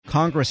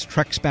Congress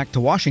treks back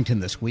to Washington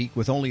this week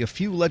with only a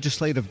few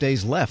legislative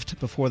days left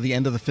before the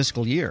end of the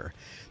fiscal year.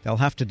 They'll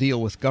have to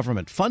deal with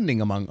government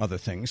funding, among other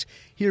things.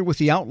 Here with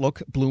the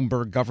Outlook,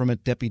 Bloomberg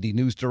Government Deputy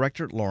News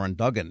Director Lauren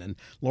Duggan. And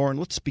Lauren,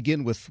 let's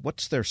begin with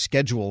what's their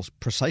schedules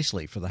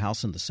precisely for the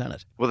House and the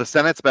Senate? Well, the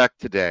Senate's back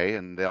today,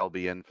 and they'll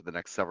be in for the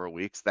next several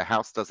weeks. The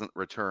House doesn't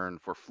return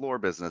for floor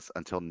business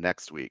until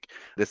next week.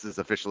 This is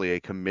officially a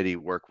committee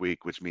work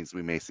week, which means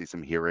we may see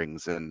some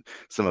hearings and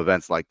some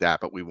events like that,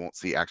 but we won't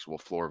see actual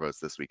floor votes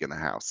this week in the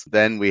House.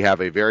 Then we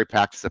have a very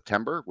packed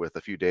September with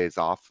a few days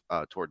off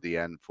toward the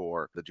end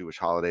for the Jewish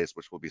holidays,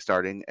 which will be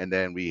starting. And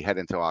then we head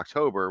into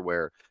October,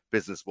 where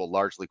business will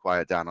largely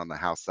quiet down on the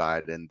House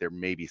side, and there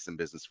may be some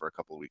business for a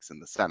couple of weeks in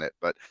the Senate.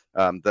 But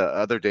the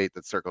other date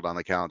that's circled on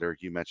the calendar,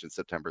 you mentioned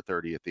September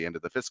 30th, the end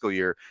of the fiscal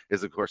year,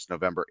 is of course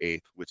November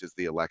 8th, which is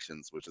the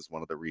elections, which is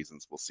one of the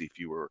reasons we'll see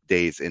fewer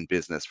days in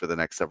business for the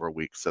next several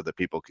weeks so that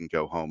people can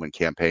go home and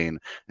campaign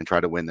and try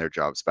to win their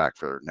jobs back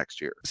for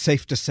next year.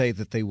 Safe to say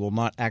that they will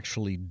not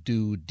actually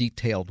do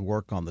detailed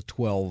work on the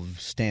 12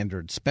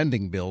 standard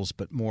spending bills,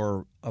 but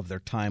more of their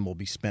time will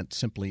be spent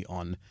simply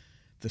on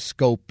the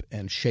scope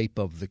and shape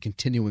of the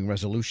continuing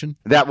resolution?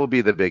 That will be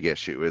the big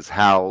issue, is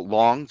how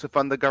long to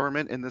fund the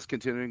government in this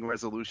continuing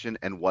resolution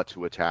and what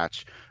to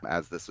attach,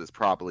 as this is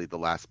probably the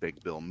last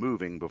big bill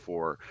moving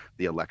before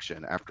the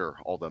election after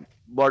all the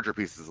larger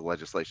pieces of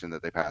legislation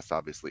that they passed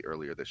obviously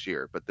earlier this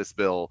year. But this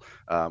bill,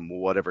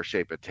 whatever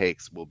shape it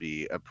takes, will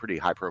be a pretty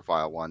high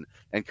profile one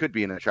and could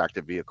be an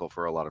attractive vehicle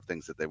for a lot of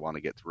things that they want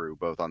to get through,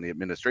 both on the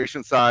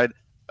administration side,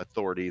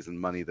 authorities and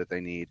money that they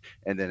need,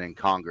 and then in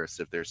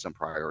Congress if there's some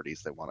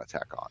priorities they want to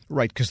tack on.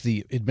 Right, because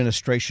the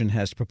administration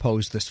has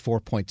proposed this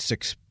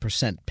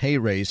 4.6% pay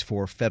raise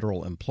for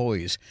federal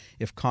employees.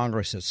 If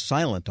Congress is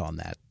silent on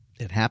that,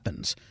 it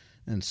happens.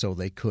 And so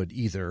they could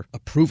either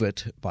approve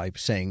it by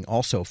saying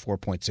also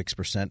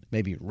 4.6%,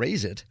 maybe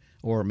raise it,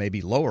 or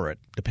maybe lower it,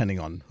 depending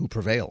on who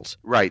prevails.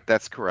 Right,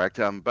 that's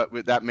correct. But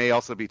that may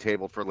also be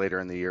tabled for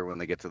later in the year when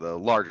they get to the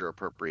larger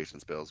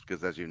appropriations bills,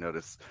 because as you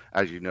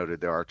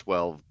noted, there are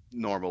 12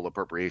 normal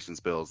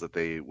appropriations bills that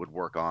they would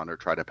work on or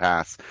try to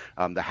pass.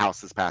 The House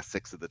has passed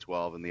 6 of the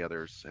 12, and the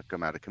others have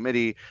come out of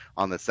committee.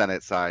 On the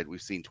Senate side,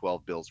 we've seen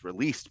 12 bills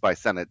released by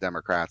Senate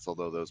Democrats,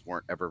 although those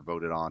weren't ever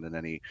voted on in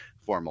any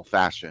formal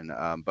fashion.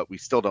 But we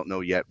still don't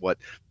know yet what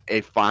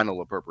a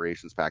final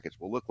appropriations package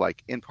will look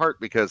like, in part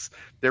because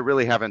there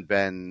really haven't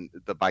been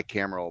the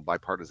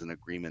bipartisan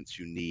agreements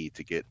you need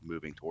to get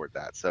moving toward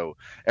that. So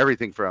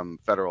everything from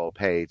federal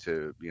pay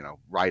to,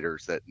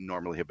 riders that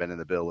normally have been in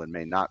the bill and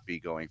may not be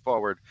going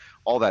forward,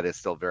 all that is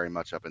still very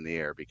much up in the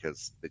air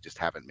because they just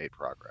haven't made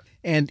progress.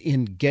 And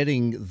in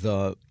getting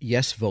the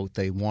yes vote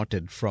they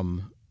wanted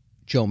from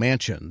Joe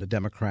Manchin, the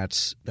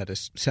Democrats, that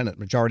is Senate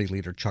Majority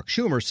Leader Chuck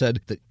Schumer,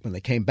 said that when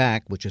they came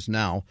back, which is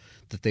now,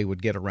 that they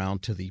would get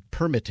around to the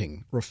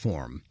permitting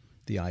reform.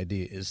 The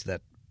idea is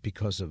that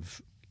because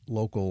of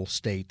local,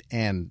 state,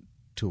 and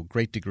to a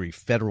great degree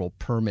federal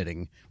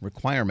permitting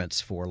requirements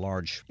for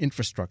large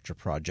infrastructure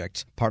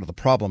projects, part of the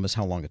problem is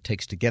how long it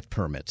takes to get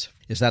permits.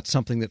 Is that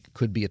something that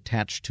could be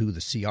attached to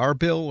the CR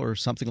bill or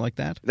something like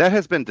that? That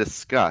has been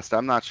discussed.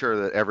 I'm not sure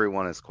that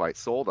everyone is quite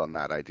sold on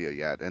that idea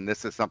yet. And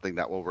this is something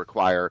that will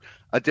require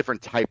a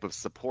different type of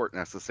support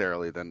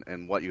necessarily than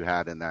what you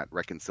had in that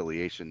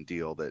reconciliation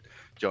deal that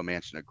Joe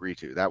Manchin agreed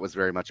to. That was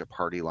very much a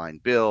party line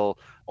bill,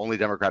 only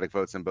Democratic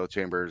votes in both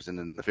chambers, and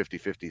in the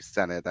 50-50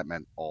 Senate, that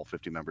meant all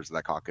 50 members of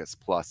that caucus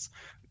plus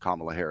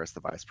Kamala Harris,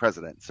 the vice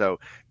president. So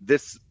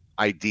this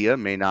idea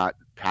may not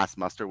pass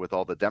muster with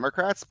all the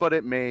Democrats, but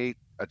it may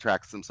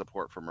attract some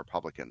support from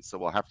Republicans. So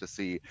we'll have to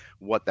see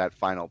what that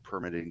final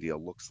permitting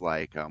deal looks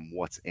like,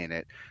 what's in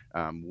it,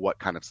 what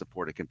kind of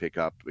support it can pick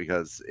up.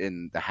 Because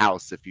in the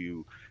House, if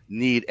you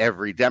need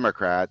every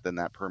Democrat, then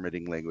that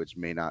permitting language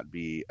may not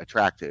be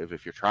attractive.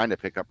 If you're trying to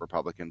pick up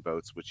Republican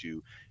votes, which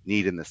you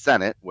need in the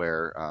Senate,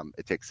 where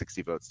it takes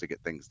 60 votes to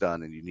get things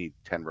done, and you need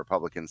 10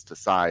 Republicans to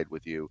side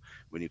with you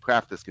when you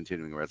craft this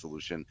continuing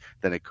resolution,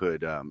 then it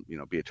could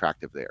be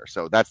attractive there.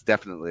 So that's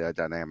definitely a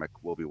dynamic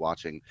we'll be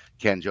watching.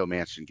 Can Joe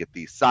Manchin get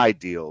these side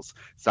deals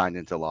signed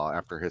into law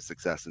after his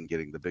success in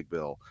getting the big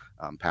bill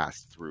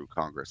passed through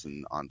Congress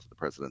and onto the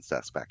president's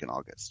desk back in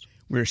August?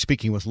 We're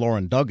speaking with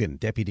Lauren Duggan,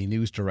 Deputy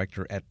News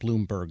Director at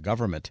Bloomberg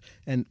Government.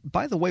 And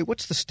by the way,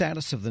 what's the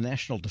status of the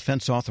National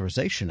Defense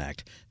Authorization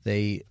Act?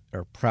 They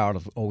are proud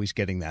of always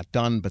getting that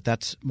done, but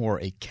that's more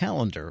a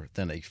calendar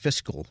than a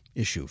fiscal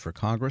issue for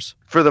Congress?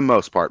 For the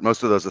most part.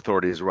 Most of those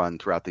authorities run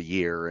throughout the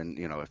year, and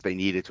if they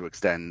needed to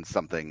extend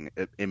something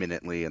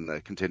imminently in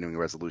the continuing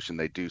resolution,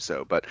 they do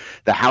so. But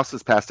the House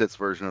has passed its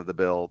version of the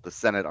bill. The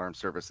Senate Armed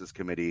Services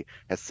Committee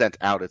has sent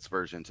out its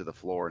version to the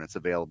floor, and it's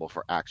available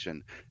for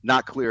action.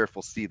 Not clear if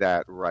we'll see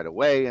that right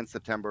away in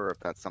September, if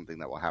that's something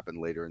that will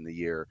happen later in the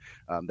year.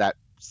 That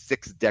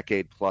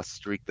 6-decade-plus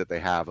streak that they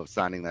have of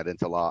signing that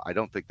into law, I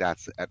don't think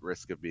that's at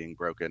risk of being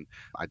broken.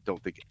 I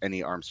don't think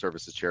any armed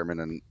services chairman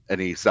on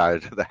any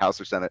side of the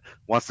House or Senate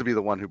wants to be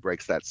the one who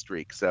breaks that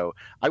streak. So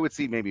I would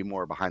see maybe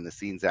more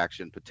behind-the-scenes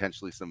action,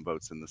 potentially some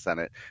votes in the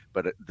Senate,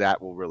 but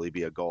that will really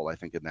be a goal, I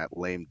think, in that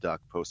lame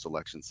duck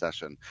post-election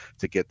session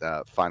to get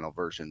the final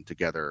version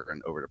together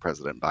and over to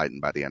President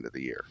Biden by the end of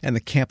the year. And the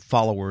camp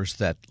followers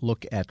that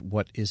look at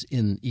what is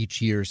in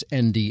each year's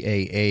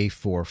NDAA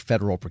for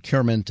federal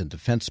procurement and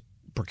defense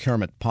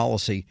procurement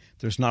policy,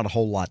 there's not a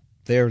whole lot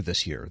there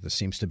this year. This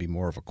seems to be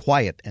more of a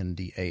quiet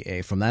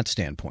NDAA from that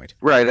standpoint.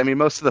 Right. I mean,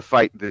 most of the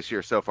fight this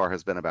year so far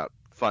has been about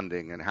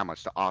funding and how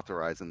much to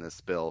authorize in this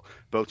bill.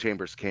 Both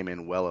chambers came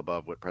in well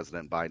above what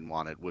President Biden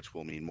wanted, which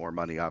will mean more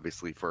money,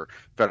 obviously, for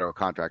federal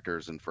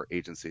contractors and for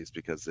agencies,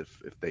 because if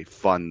they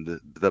fund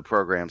the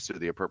programs through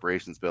the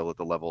appropriations bill at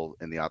the level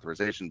in the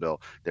authorization bill,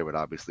 there would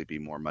obviously be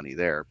more money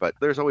there. But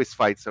there's always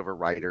fights over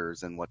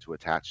riders and what to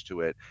attach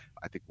to it.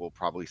 I think we'll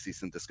probably see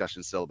some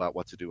discussion still about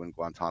what to do in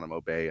Guantanamo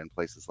Bay and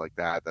places like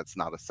that. That's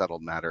not a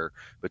settled matter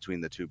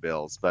between the two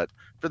bills. But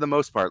for the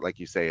most part, like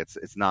you say,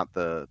 it's not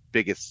the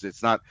biggest.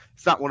 It's not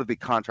one of the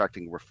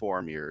contracting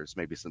reform years.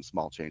 Maybe some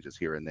small changes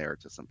here and there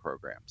to some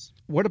programs.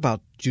 What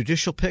about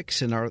judicial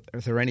picks? And are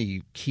there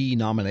any key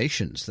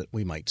nominations that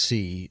we might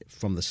see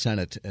from the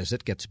Senate as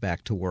it gets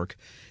back to work?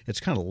 It's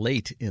kind of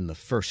late in the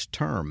first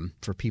term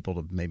for people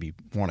to maybe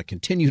want to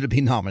continue to be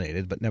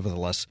nominated, but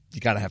nevertheless, you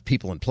got to have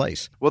people in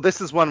place. Well,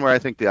 this is one where I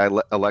think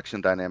the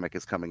election dynamic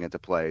is coming into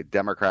play.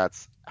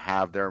 Democrats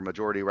have their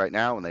majority right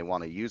now, and they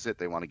want to use it.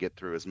 They want to get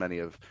through as many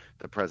of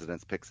the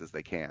president's picks as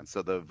they can.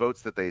 So the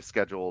votes that they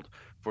scheduled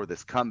for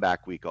this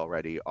comeback week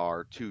already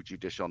are 2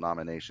 judicial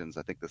nominations,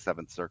 I think the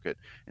 7th Circuit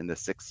and the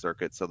 6th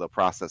Circuit. So they'll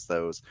process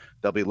those.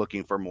 They'll be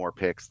looking for more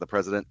picks. The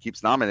president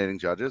keeps nominating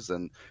judges,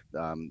 and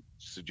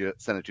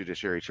Senate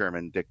Judiciary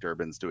Chairman Dick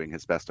Durbin's doing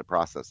his best to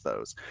process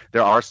those.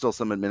 There are still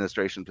some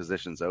administration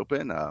positions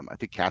open. I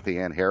think Kathy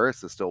Ann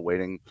Harris is still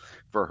waiting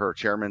for her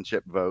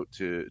chairmanship vote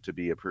to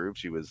be approved.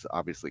 She was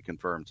obviously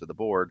confirmed to the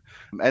board.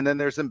 And then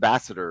there's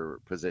ambassador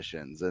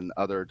positions and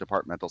other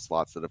departmental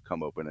slots that have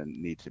come open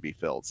and need to be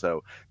filled.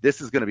 So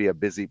this is going to be a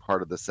busy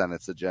part of the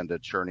Senate's agenda,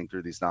 churning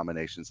through these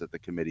nominations at the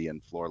committee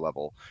and floor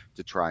level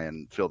to try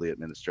and fill the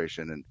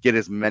administration and get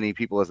as many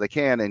people as they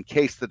can in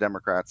case the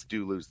Democrats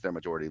do lose their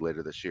majority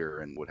later this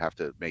year and would have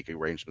to make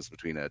arrangements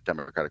between a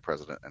Democratic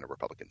president and a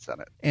Republican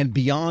Senate. And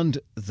beyond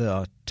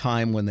the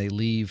time when they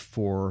leave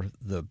for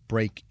the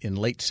break in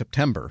late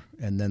September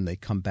and then they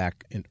come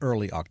back in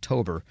early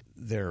October,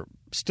 they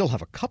still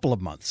have a couple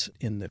of months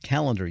in the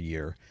calendar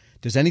year.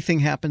 Does anything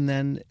happen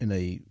then in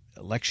a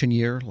election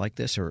year like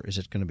this, or is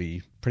it going to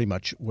be pretty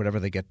much whatever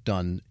they get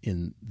done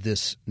in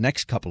this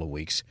next couple of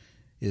weeks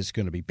is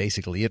going to be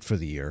basically it for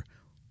the year,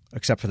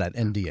 except for that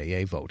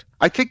NDAA vote?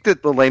 I think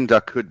that the lame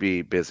duck could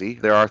be busy.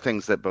 There are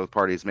things that both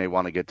parties may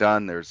want to get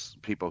done. There's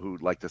people who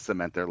like to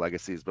cement their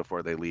legacies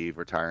before they leave,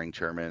 retiring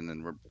chairmen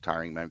and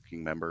retiring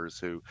ranking members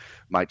who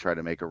might try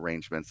to make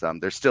arrangements.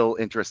 There's still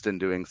interest in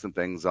doing some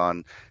things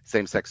on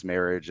same-sex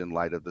marriage in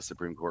light of the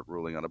Supreme Court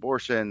ruling on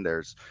abortion.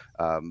 There's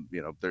a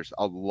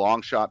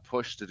long shot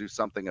push to do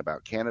something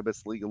about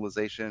cannabis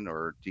legalization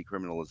or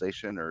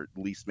decriminalization, or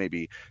at least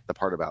maybe the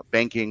part about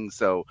banking.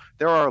 So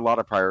there are a lot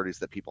of priorities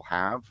that people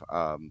have.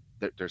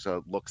 There's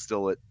a look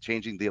still at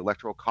changing the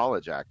Electoral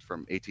College Act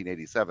from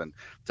 1887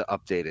 to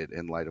update it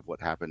in light of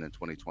what happened in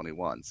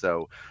 2021.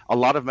 So a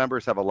lot of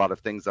members have a lot of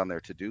things on their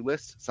to-do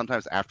list.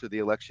 Sometimes after the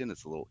election,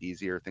 it's a little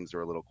easier. Things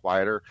are a little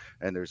quieter,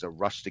 and there's a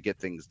rush to get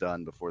things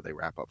done before they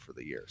wrap up for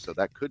the year. So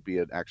that could be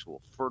an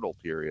actual fertile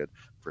period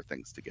for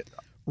things to get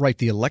done. Right.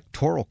 The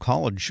Electoral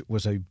College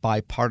was a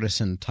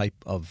bipartisan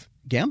type of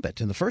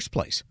gambit in the first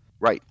place.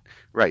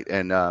 Right.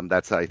 And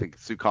that's, I think,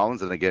 Sue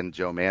Collins and, again,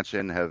 Joe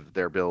Manchin have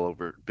their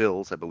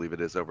bills, I believe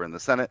it is, over in the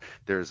Senate.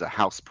 There's a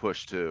House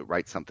push to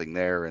write something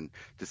there and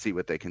to see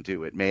what they can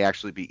do. It may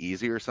actually be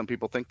easier, some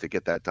people think, to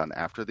get that done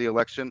after the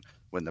election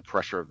when the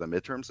pressure of the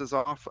midterms is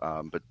off,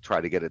 but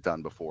try to get it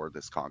done before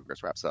this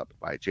Congress wraps up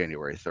by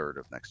January 3rd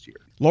of next year.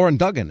 Lauren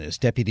Duggan is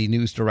Deputy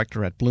News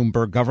Director at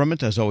Bloomberg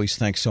Government. As always,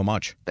 thanks so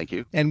much. Thank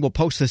you. And we'll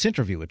post this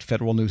interview at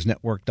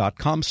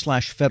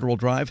federalnewsnetwork.com/Federal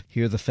Drive.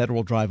 Hear the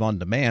Federal Drive on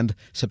demand.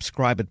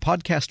 Subscribe at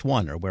Podcast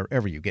One or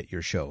wherever you get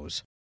your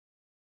shows.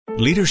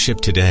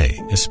 Leadership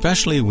today,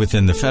 especially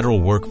within the federal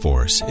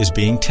workforce, is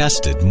being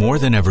tested more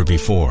than ever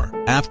before.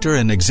 After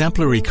an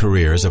exemplary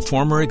career as a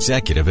former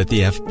executive at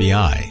the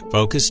FBI,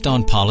 focused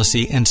on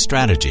policy and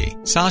strategy,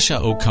 Sasha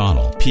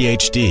O'Connell,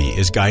 Ph.D.,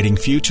 is guiding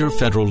future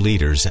federal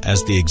leaders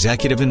as the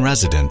executive in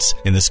residence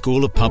in the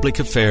School of Public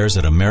Affairs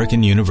at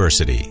American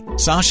University.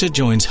 Sasha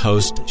joins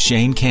host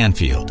Shane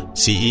Canfield,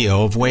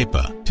 CEO of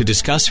WEPA, to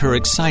discuss her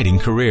exciting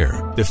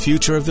career, the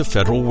future of the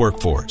federal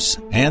workforce,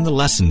 and the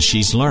lessons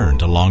she's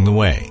learned along the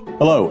way.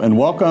 Hello, and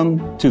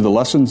welcome to the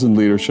Lessons in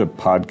Leadership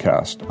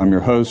podcast. I'm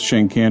your host,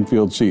 Shane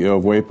Canfield, CEO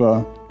of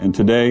WEPA, and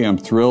today I'm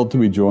thrilled to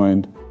be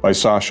joined by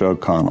Sasha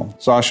O'Connell.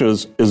 Sasha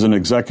is an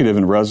executive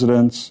in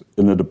residence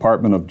in the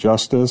Department of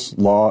Justice,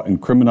 Law,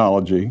 and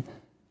Criminology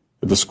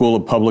at the School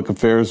of Public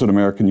Affairs at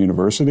American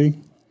University.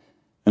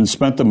 and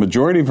spent the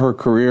majority of her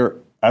career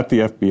at the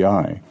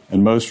FBI,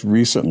 and most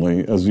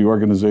recently as the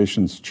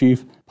organization's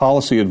chief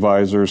policy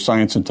advisor,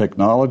 science and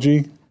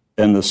technology,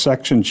 and the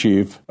section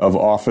chief of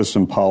office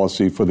and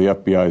policy for the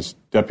FBI's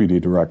deputy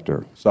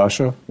director.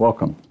 Sasha,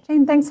 welcome.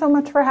 Shane, thanks so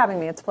much for having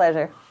me. It's a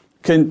pleasure.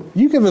 Can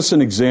you give us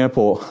an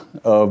example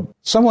of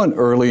someone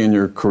early in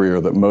your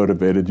career that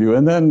motivated you,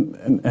 and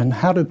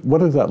what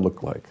did that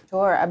look like?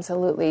 Sure,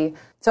 absolutely.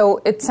 So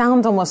it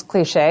sounds almost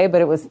cliche, but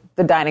it was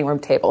the dining room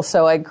table.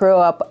 So I grew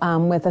up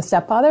with a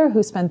stepfather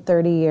who spent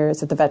 30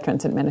 years at the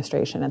Veterans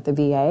Administration at the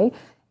VA,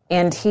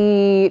 and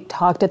he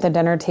talked at the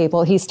dinner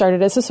table. He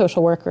started as a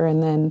social worker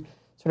and then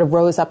sort of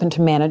rose up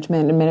into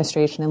management,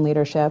 administration, and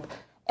leadership.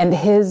 And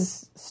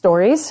his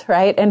stories,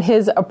 right, and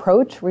his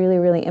approach really,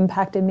 really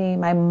impacted me.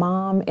 My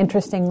mom,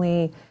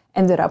 interestingly,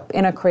 ended up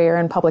in a career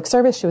in public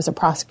service. She was a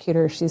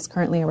prosecutor. She's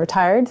currently a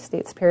retired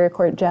state superior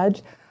court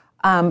judge.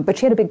 But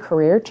she had a big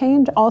career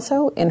change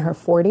also in her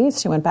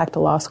 40s. She went back to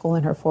law school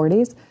in her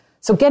 40s.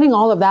 So getting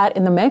all of that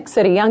in the mix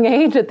at a young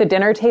age at the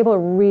dinner table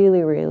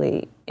really,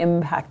 really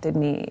impacted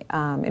me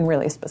in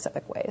really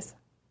specific ways.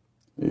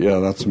 Yeah,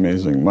 that's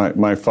amazing.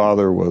 My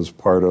father was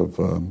part of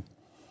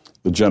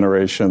the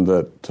generation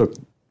that took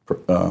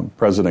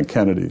President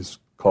Kennedy's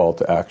call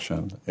to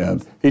action.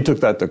 And he took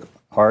that to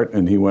heart,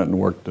 and he went and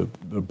worked at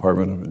the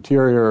Department of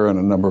Interior and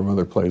a number of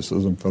other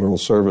places in federal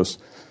service.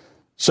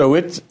 So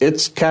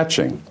it's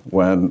catching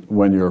when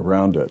you're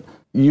around it.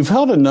 You've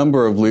held a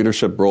number of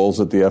leadership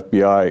roles at the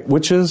FBI,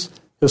 which is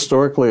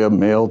historically a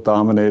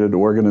male-dominated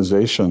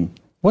organization.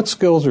 What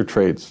skills or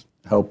traits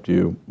helped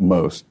you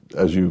most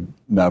as you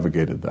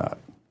navigated that?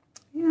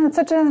 Yeah, it's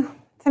an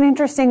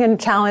interesting and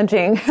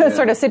challenging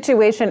sort of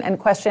situation and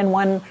question.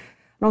 One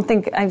I don't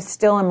think I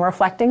still am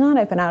reflecting on.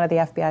 I've been out of the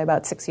FBI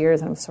about 6 years,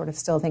 and I'm sort of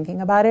still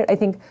thinking about it. I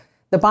think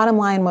the bottom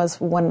line was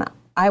when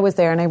I was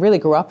there, and I really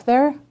grew up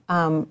there,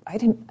 I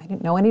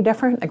didn't know any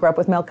different. I grew up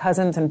with male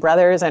cousins and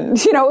brothers, and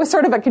it was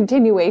sort of a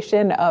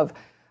continuation of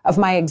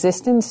my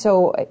existence.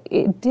 So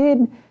it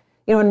did,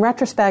 in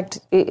retrospect,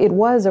 it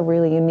was a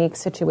really unique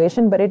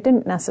situation, but it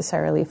didn't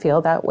necessarily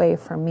feel that way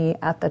for me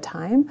at the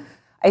time.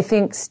 I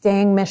think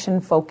staying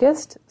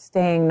mission-focused,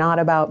 staying not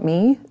about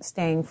me,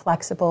 staying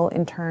flexible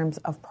in terms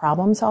of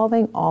problem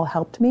solving all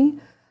helped me.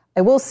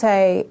 I will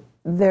say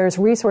there's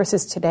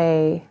resources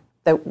today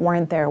that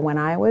weren't there when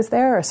I was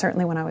there, or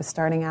certainly when I was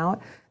starting out.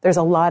 There's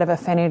a lot of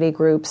affinity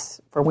groups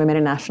for women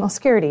in national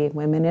security,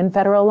 women in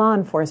federal law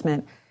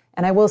enforcement.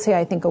 And I will say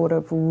I think I would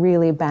have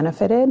really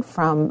benefited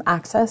from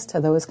access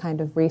to those kind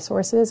of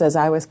resources as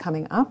I was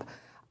coming up.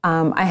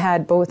 I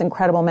had both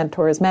incredible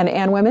mentors, men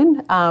and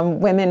women,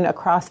 women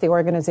across the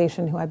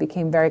organization who I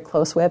became very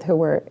close with, who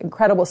were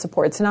incredible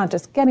supports, not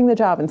just getting the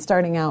job and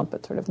starting out,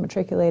 but sort of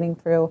matriculating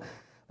through.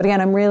 But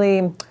again, I'm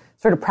really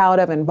sort of proud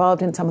of and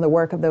involved in some of the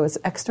work of those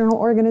external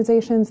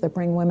organizations that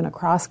bring women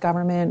across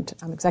government,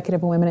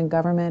 executive women in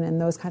government,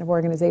 and those kind of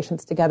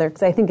organizations together,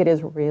 because I think it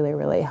is really,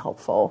 really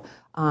helpful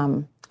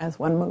as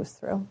one moves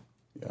through.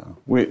 Yeah,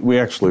 we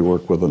actually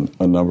work with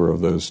a number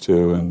of those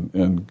too,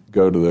 and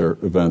go to their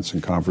events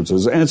and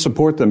conferences and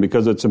support them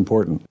because it's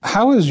important.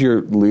 How has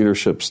your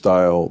leadership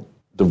style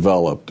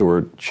developed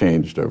or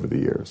changed over the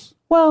years?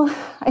 Well,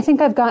 I think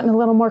I've gotten a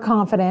little more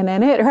confident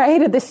in it,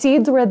 right? The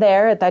seeds were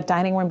there at that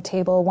dining room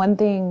table. One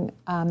thing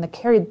that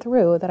carried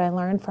through that I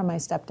learned from my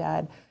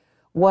stepdad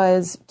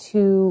was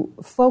to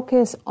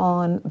focus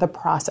on the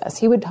process.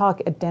 He would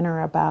talk at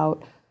dinner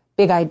about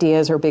big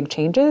ideas or big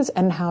changes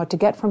and how to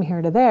get from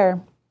here to there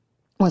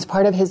was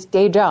part of his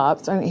day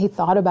job, so he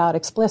thought about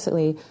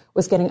explicitly,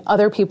 was getting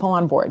other people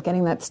on board,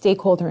 getting that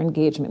stakeholder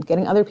engagement,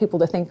 getting other people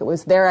to think it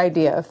was their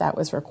idea if that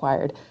was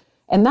required.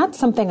 And that's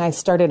something I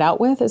started out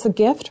with as a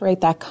gift, right,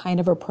 that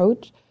kind of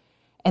approach.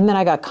 And then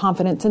I got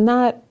confidence in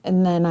that,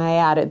 and then I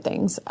added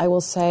things. I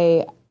will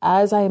say,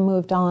 as I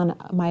moved on,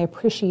 my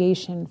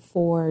appreciation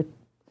for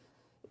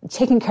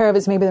taking care of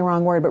is maybe the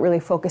wrong word, but really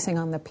focusing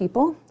on the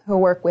people who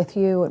work with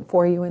you and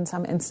for you in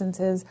some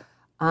instances,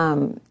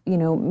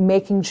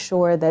 making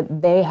sure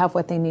that they have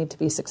what they need to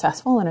be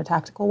successful in a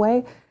tactical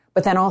way.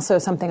 But then also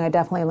something I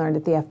definitely learned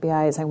at the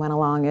FBI as I went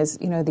along is,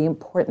 the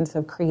importance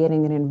of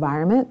creating an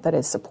environment that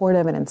is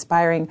supportive and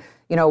inspiring.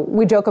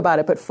 We joke about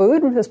it, but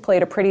food has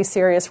played a pretty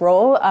serious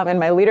role in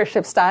my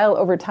leadership style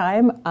over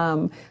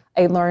time.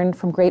 I learned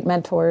from great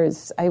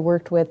mentors. I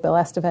worked with Bill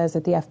Estevez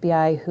at the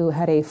FBI, who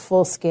had a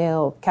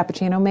full-scale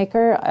cappuccino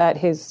maker at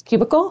his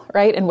cubicle,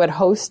 right, and would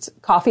host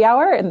coffee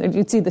hour, and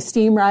you'd see the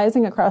steam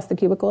rising across the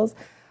cubicles.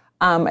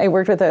 I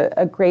worked with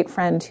a great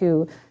friend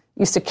who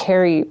used to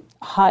carry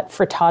hot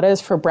frittatas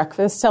for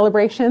breakfast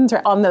celebrations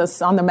or on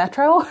the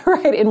metro,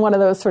 right, in one of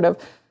those sort of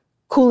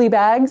coolie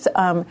bags.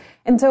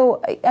 And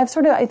so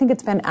I think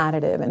it's been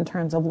additive in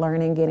terms of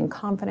learning, gaining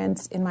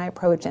confidence in my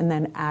approach, and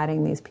then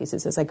adding these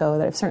pieces as I go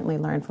that I've certainly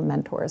learned from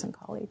mentors and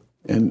colleagues.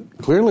 And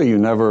clearly you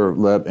never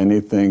let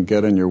anything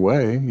get in your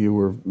way. You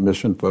were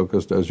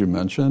mission-focused, as you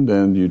mentioned,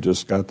 and you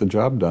just got the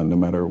job done no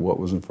matter what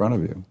was in front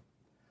of you.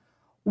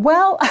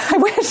 Well, I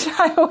wish,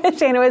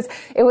 and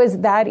it was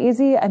that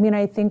easy. I mean,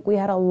 I think we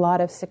had a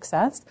lot of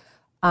success.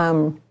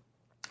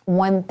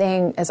 one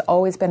thing has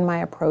always been my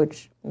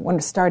approach when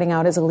starting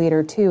out as a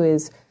leader too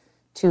is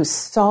to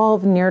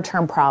solve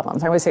near-term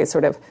problems. I always say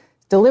sort of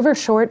deliver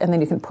short and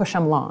then you can push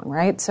them long,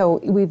 right? So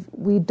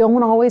we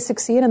don't always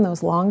succeed in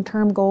those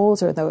long-term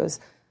goals or those,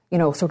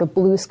 sort of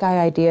blue sky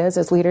ideas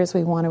as leaders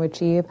we want to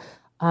achieve.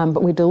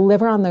 But we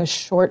deliver on those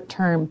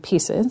short-term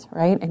pieces,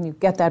 right? And you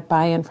get that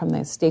buy-in from the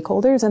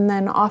stakeholders. And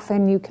then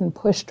often you can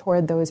push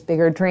toward those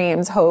bigger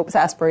dreams, hopes,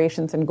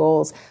 aspirations, and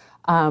goals.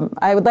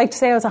 I would like to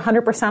say I was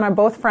 100% on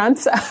both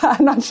fronts.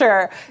 I'm not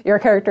sure your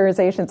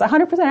characterization is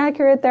 100%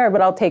 accurate there,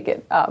 but I'll take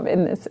it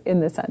in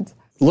this sense.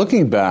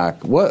 Looking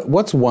back,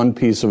 what's one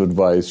piece of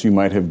advice you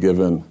might have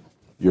given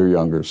your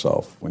younger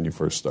self when you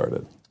first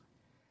started?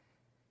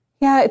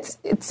 Yeah,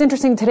 it's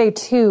interesting today,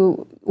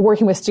 too,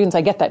 working with students,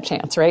 I get that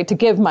chance, right, to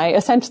give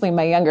essentially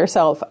my younger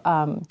self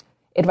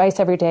advice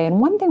every day. And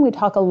one thing we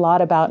talk a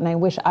lot about, and I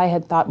wish I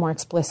had thought more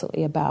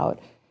explicitly about,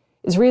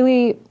 is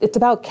really, it's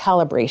about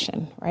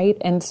calibration, right?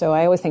 And so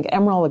I always think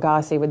Emeril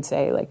Lagasse would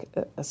say, like,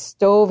 a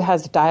stove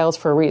has dials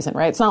for a reason,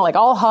 right? It's not like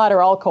all hot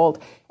or all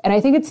cold. And I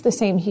think it's the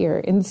same here.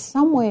 In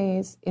some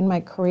ways, in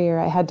my career,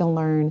 I had to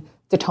learn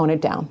to tone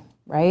it down,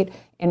 right?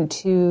 And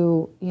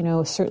to,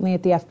 certainly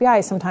at the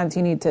FBI, sometimes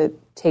you need to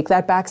take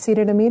that backseat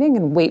at a meeting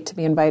and wait to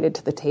be invited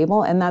to the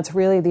table. And that's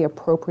really the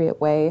appropriate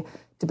way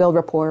to build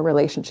rapport,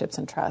 relationships,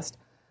 and trust.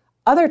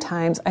 Other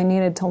times, I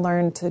needed to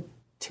learn to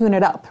tune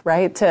it up,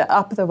 right? To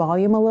up the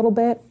volume a little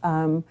bit.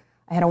 I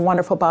had a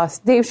wonderful boss,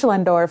 Dave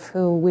Schlendorf,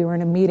 who we were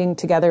in a meeting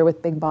together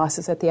with big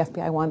bosses at the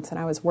FBI once, and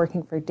I was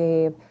working for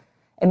Dave.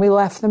 And we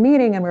left the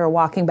meeting and we were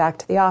walking back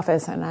to the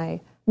office, and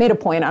I made a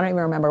point. I don't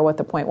even remember what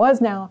the point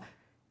was now.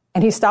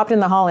 And he stopped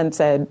in the hall and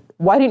said,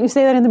 "Why didn't you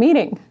say that in the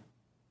meeting?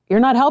 You're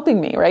not helping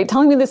me, right?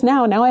 Telling me this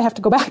now I have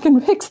to go back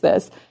and fix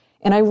this."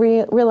 And I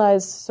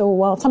realized,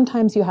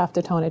 sometimes you have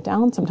to tone it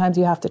down, sometimes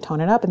you have to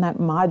tone it up, and that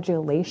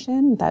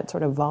modulation, that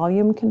sort of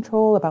volume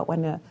control about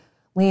when to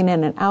lean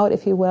in and out,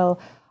 if you will,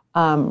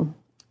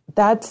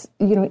 that's,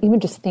 even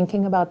just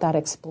thinking about that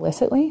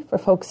explicitly for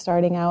folks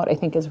starting out, I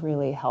think is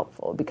really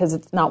helpful because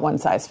it's not one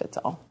size fits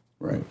all.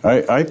 Right.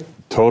 I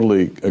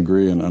totally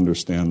agree and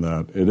understand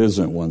that. It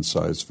isn't one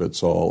size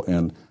fits all.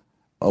 And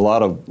a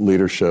lot of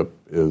leadership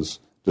is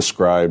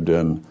described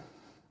in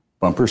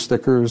bumper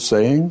stickers,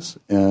 sayings,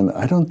 and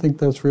I don't think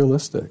that's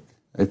realistic.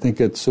 I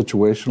think it's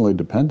situationally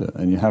dependent,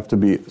 and you have to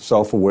be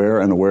self-aware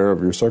and aware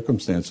of your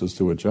circumstances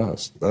to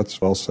adjust.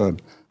 That's well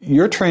said.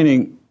 You're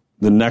training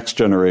the next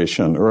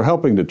generation, or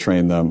helping to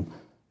train them,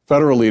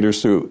 federal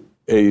leaders through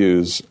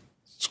AU's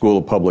School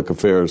of Public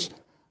Affairs.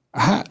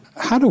 How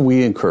do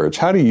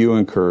you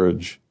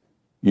encourage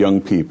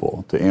young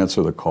people to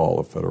answer the call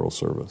of federal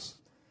service?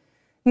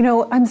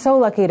 I'm so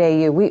lucky at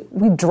AU.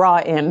 We draw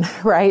in,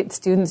 right,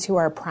 students who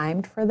are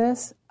primed for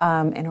this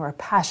and who are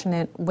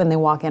passionate when they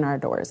walk in our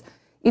doors.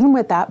 Even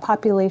with that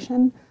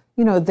population,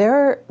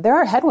 there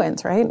are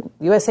headwinds, right?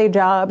 USA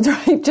Jobs,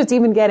 right? Just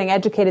even getting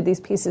educated,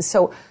 these pieces.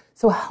 So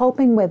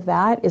helping with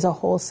that is a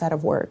whole set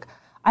of work.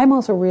 I'm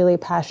also really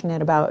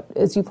passionate about,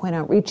 as you point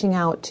out, reaching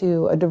out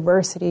to a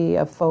diversity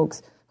of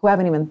folks who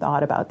haven't even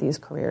thought about these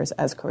careers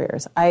as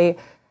careers. I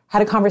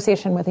had a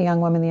conversation with a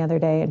young woman the other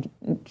day, and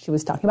she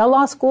was talking about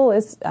law school.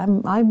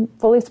 I'm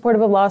fully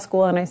supportive of law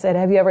school, and I said,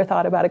 "Have you ever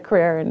thought about a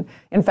career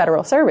in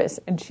federal service?"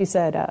 And she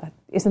said,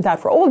 "Isn't that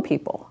for old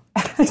people?"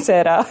 I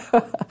said,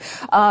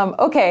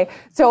 "Okay."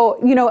 So,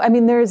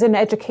 there's an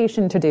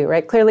education to do,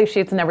 right? Clearly,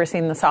 she's never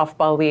seen the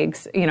softball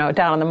leagues,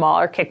 down on the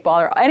mall, or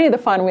kickball, or any of the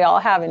fun we all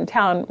have in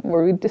town,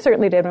 where we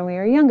certainly did when we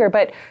were younger.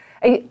 But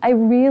I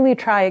really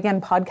try,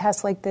 again,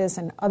 podcasts like this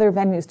and other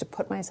venues to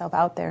put myself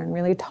out there and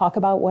really talk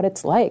about what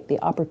it's like,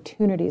 the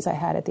opportunities I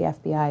had at the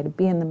FBI to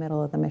be in the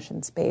middle of the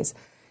mission space,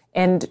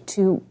 and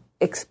to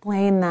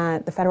explain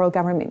that the federal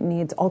government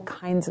needs all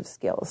kinds of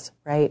skills,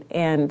 right,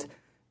 and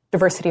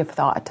diversity of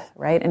thought,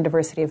 right, and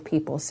diversity of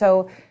people.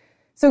 So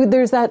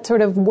there's that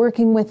sort of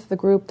working with the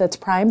group that's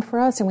primed for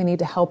us, and we need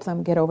to help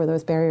them get over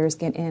those barriers,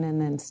 get in, and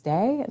then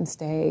stay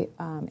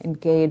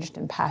engaged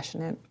and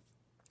passionate.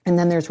 And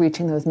then there's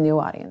reaching those new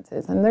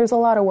audiences. And there's a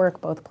lot of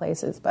work both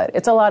places, but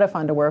it's a lot of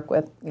fun to work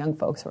with young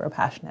folks who are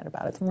passionate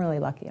about it. So I'm really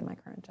lucky in my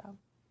current job.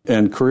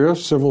 And career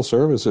civil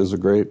service is a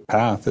great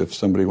path if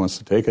somebody wants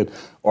to take it.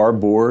 Our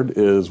board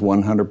is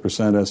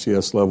 100%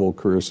 SES level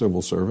career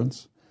civil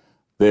servants.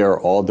 They are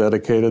all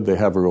dedicated. They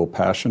have a real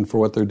passion for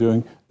what they're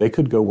doing. They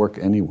could go work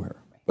anywhere,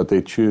 but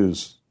they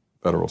choose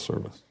federal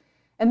service.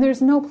 And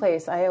there's no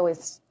place, I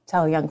always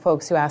tell young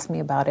folks who ask me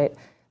about it,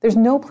 there's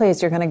no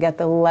place you're going to get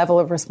the level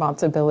of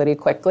responsibility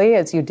quickly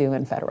as you do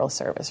in federal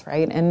service,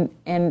 right?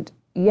 And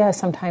yes,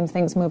 sometimes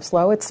things move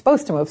slow. It's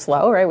supposed to move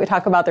slow, right? We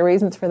talk about the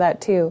reasons for that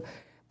too.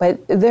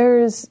 But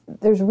there's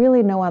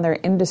really no other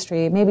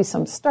industry, maybe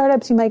some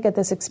startups you might get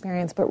this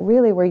experience, but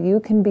really where you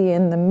can be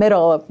in the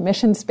middle of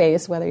mission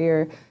space, whether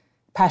you're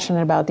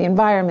passionate about the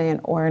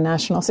environment or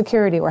national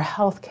security or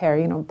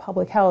healthcare,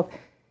 public health,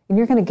 and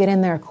you're going to get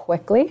in there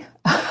quickly,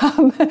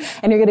 and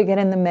you're going to get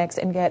in the mix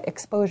and get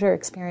exposure,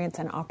 experience,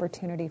 and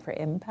opportunity for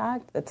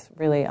impact that's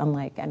really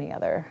unlike any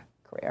other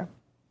career.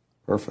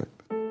 Perfect.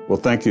 Well,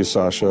 thank you,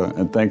 Sasha,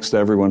 and thanks to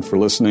everyone for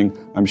listening.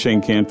 I'm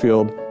Shane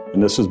Canfield,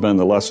 and this has been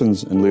the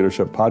Lessons in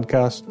Leadership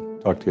podcast.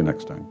 Talk to you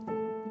next time.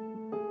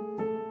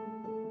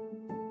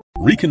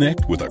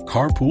 Reconnect with a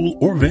carpool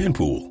or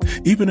vanpool.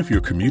 Even if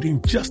you're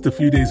commuting just a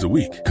few days a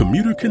week,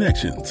 Commuter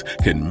Connections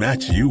can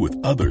match you with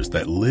others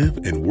that live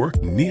and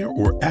work near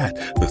or at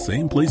the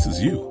same place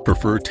as you.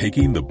 Prefer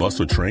taking the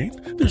bus or train?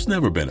 There's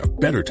never been a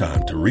better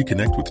time to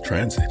reconnect with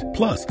transit.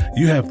 Plus,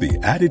 you have the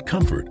added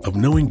comfort of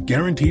knowing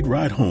Guaranteed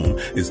Ride Home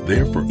is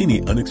there for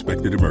any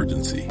unexpected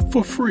emergency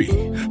for free.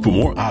 For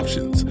more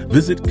options,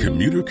 visit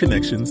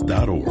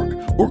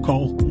commuterconnections.org or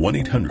call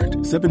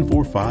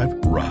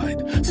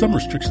 1-800-745-RIDE. Some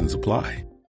restrictions apply.